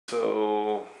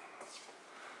So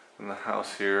in the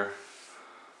house here,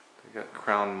 they got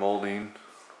crown molding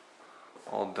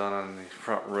all done on the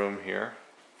front room here.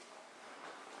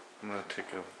 I'm going to take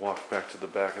a walk back to the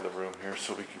back of the room here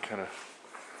so we can kind of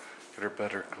get a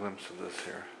better glimpse of this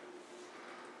here.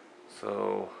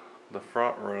 So the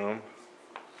front room,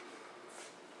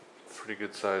 pretty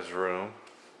good sized room.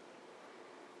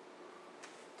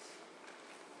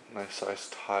 Nice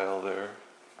sized tile there,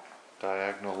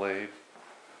 diagonal laid.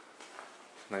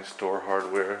 Nice door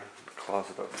hardware,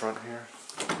 closet up front here.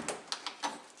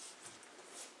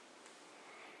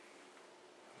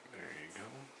 There you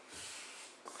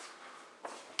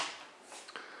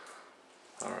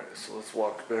go. Alright, so let's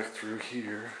walk back through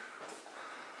here.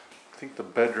 I think the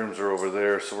bedrooms are over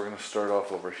there, so we're going to start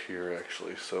off over here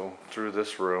actually. So through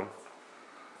this room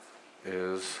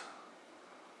is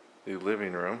the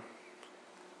living room,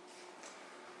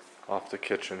 off the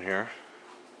kitchen here.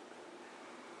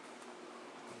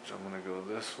 So I'm going to go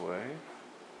this way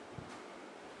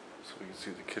so we can see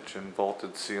the kitchen,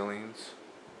 vaulted ceilings.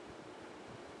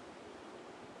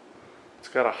 It's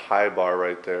got a high bar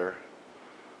right there.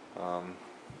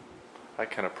 I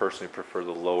kind of personally prefer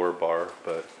the lower bar,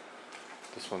 but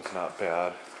this one's not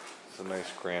bad. It's a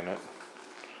nice granite.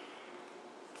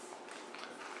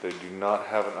 They do not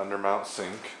have an undermount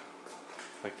sink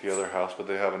like the other house, but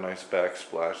they have a nice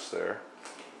backsplash there.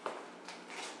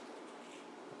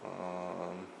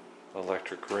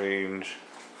 Electric range,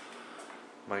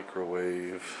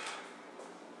 microwave.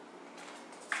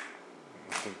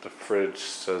 I think the fridge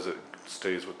says it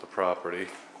stays with the property.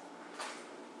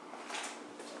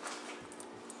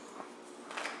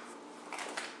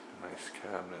 Nice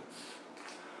cabinets.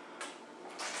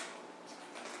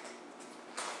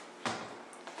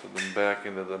 So then back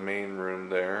into the main room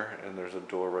there, and there's a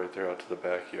door right there out to the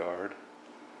backyard.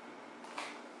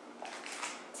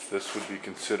 This would be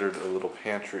considered a little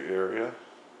pantry area.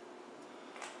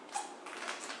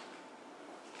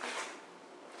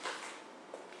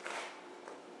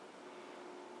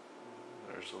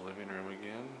 There's the living room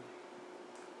again.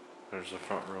 There's the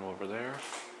front room over there.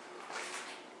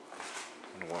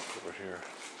 I'm gonna walk over here.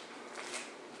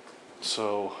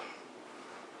 So,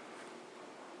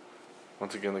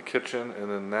 once again the kitchen,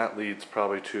 and then that leads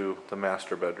probably to the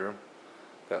master bedroom.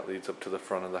 That leads up to the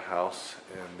front of the house,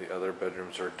 and the other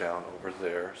bedrooms are down over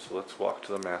there. So let's walk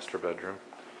to the master bedroom.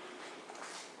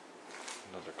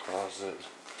 Another closet.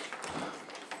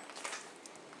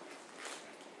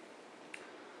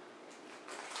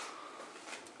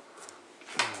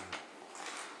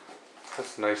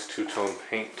 That's nice two-tone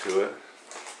paint to it.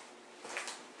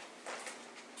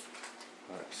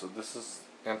 Alright, so this is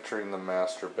entering the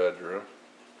master bedroom.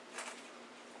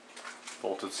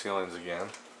 Vaulted ceilings again.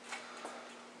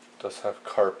 Does have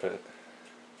carpet.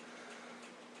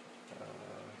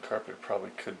 Carpet probably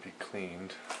could be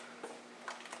cleaned.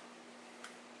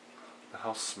 The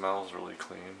house smells really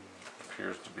clean.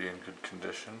 Appears to be in good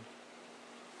condition.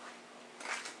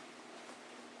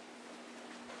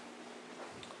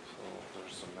 So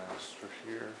there's the master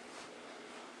here.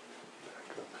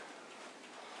 Back up.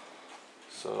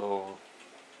 So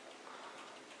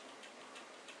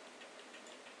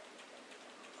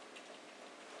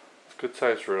good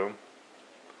sized room.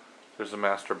 There's a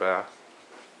master bath.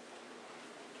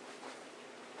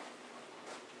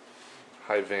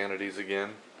 High vanities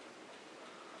again.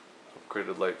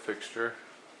 Upgraded light fixture.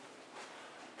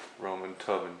 Roman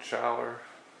tub and shower.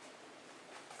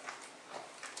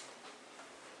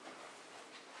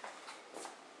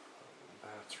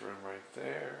 Bathroom right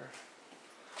there.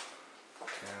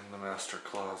 And the master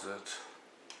closet.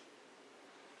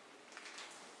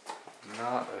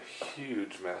 Not a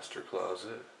huge master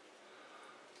closet,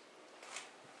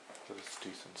 but it's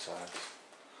decent size.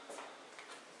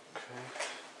 Okay.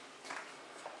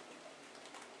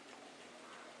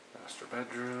 Master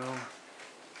bedroom.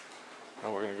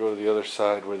 Now we're going to go to the other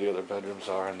side where the other bedrooms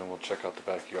are, and then we'll check out the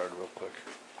backyard real quick.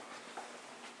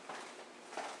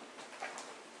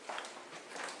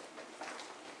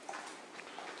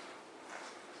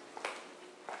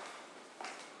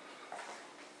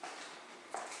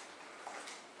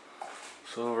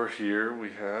 So over here we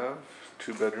have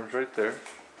two bedrooms right there.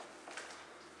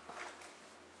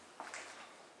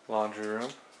 Laundry room.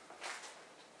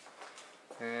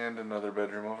 And another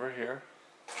bedroom over here.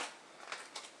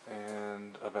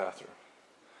 And a bathroom.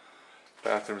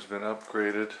 Bathroom's been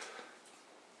upgraded.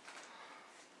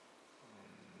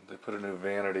 They put a new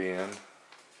vanity in.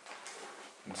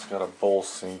 It's got a bowl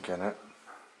sink in it.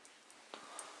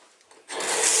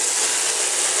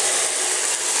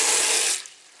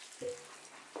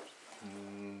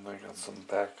 They got some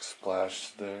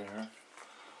backsplash there.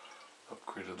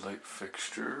 Upgraded light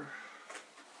fixture.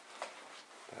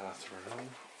 Bathroom.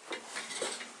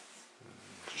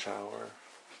 Shower.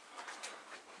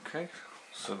 Okay,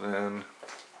 so then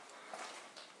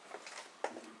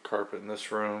carpet in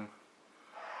this room.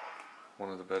 One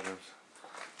of the bedrooms.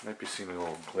 Might be seeing a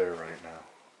little glare right now.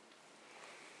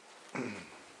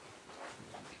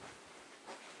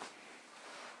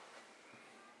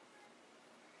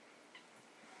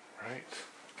 Right.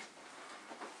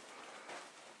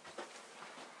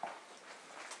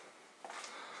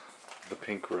 The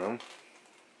pink room.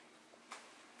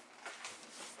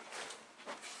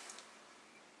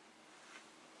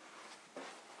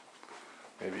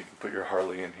 Maybe you can put your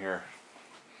Harley in here.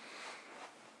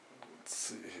 Let's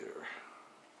see here.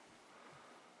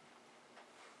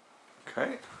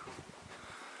 Okay.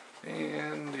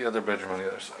 And the other bedroom on the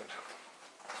other side.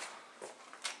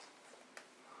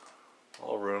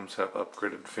 All rooms have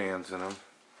upgraded fans in them.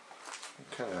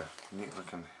 Kind of neat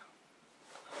looking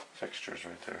fixtures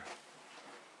right there.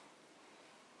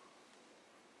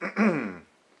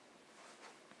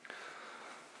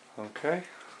 Okay.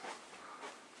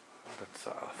 That's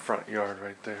front yard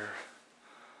right there.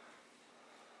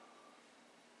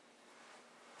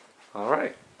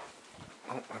 Alright.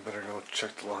 Oh, I better go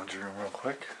check the laundry room real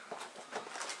quick.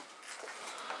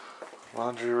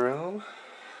 Laundry room.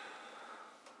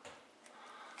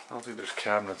 I don't think there's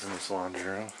cabinets in this laundry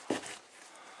room.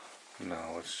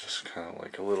 No, it's just kind of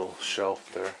like a little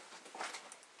shelf there.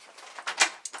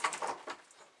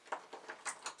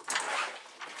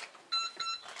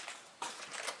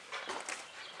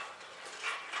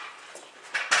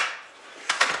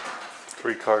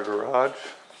 Three-car garage.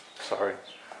 Sorry.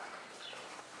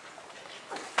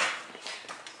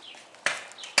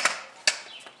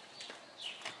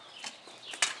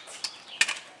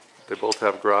 They both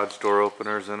have garage door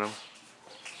openers in them.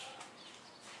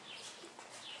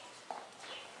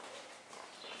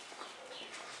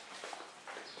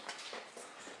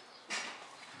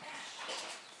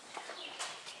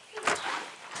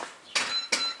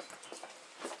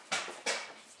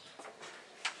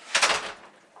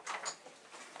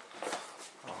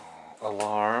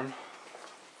 Alarm.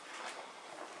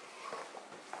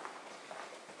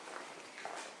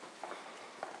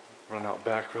 Run out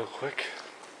back real quick.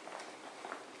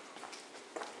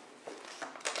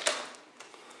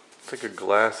 It's like a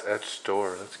glass etched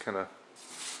door. That's kind of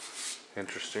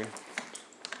interesting.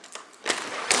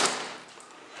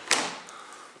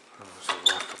 Oh, there's a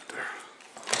lock up there.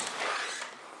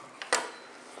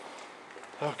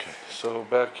 Okay, so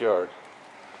backyard.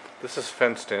 This is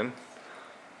fenced in.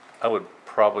 I would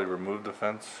probably remove the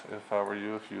fence if I were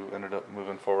you, if you ended up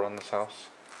moving forward on this house.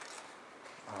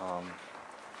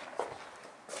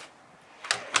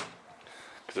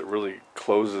 Because it really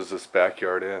closes this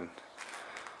backyard in.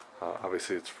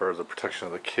 Obviously it's for the protection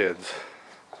of the kids.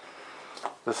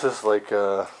 This is like, these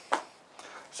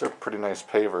are pretty nice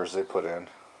pavers they put in.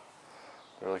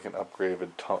 They're like an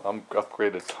upgraded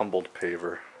tumbled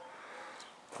paver.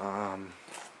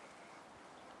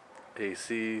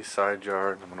 AC, side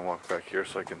yard. I'm going to walk back here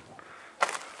so I can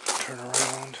turn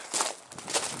around.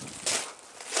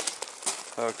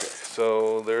 Okay,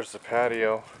 so there's the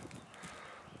patio.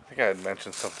 I think I had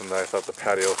mentioned something that I thought the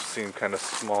patio seemed kind of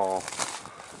small,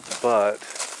 but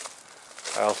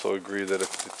I also agree that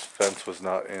if its fence was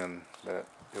not in, that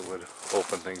it would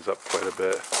open things up quite a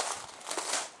bit.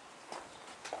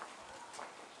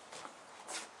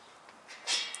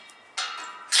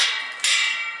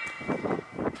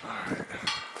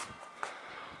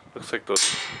 Looks like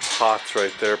those pots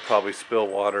right there probably spill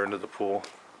water into the pool.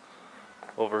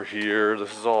 Over here,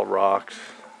 this is all rocked.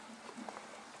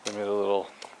 They made a little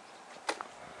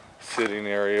sitting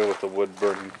area with a wood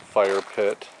burning fire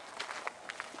pit.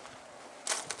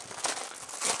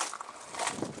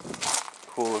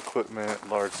 Pool equipment,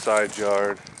 large side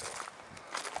yard.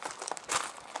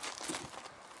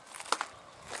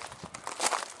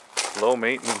 Low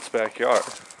maintenance backyard.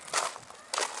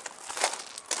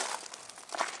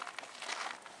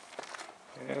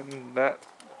 And that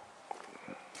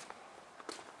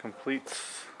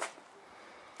completes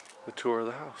the tour of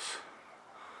the house.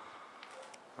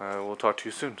 I will talk to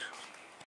you soon.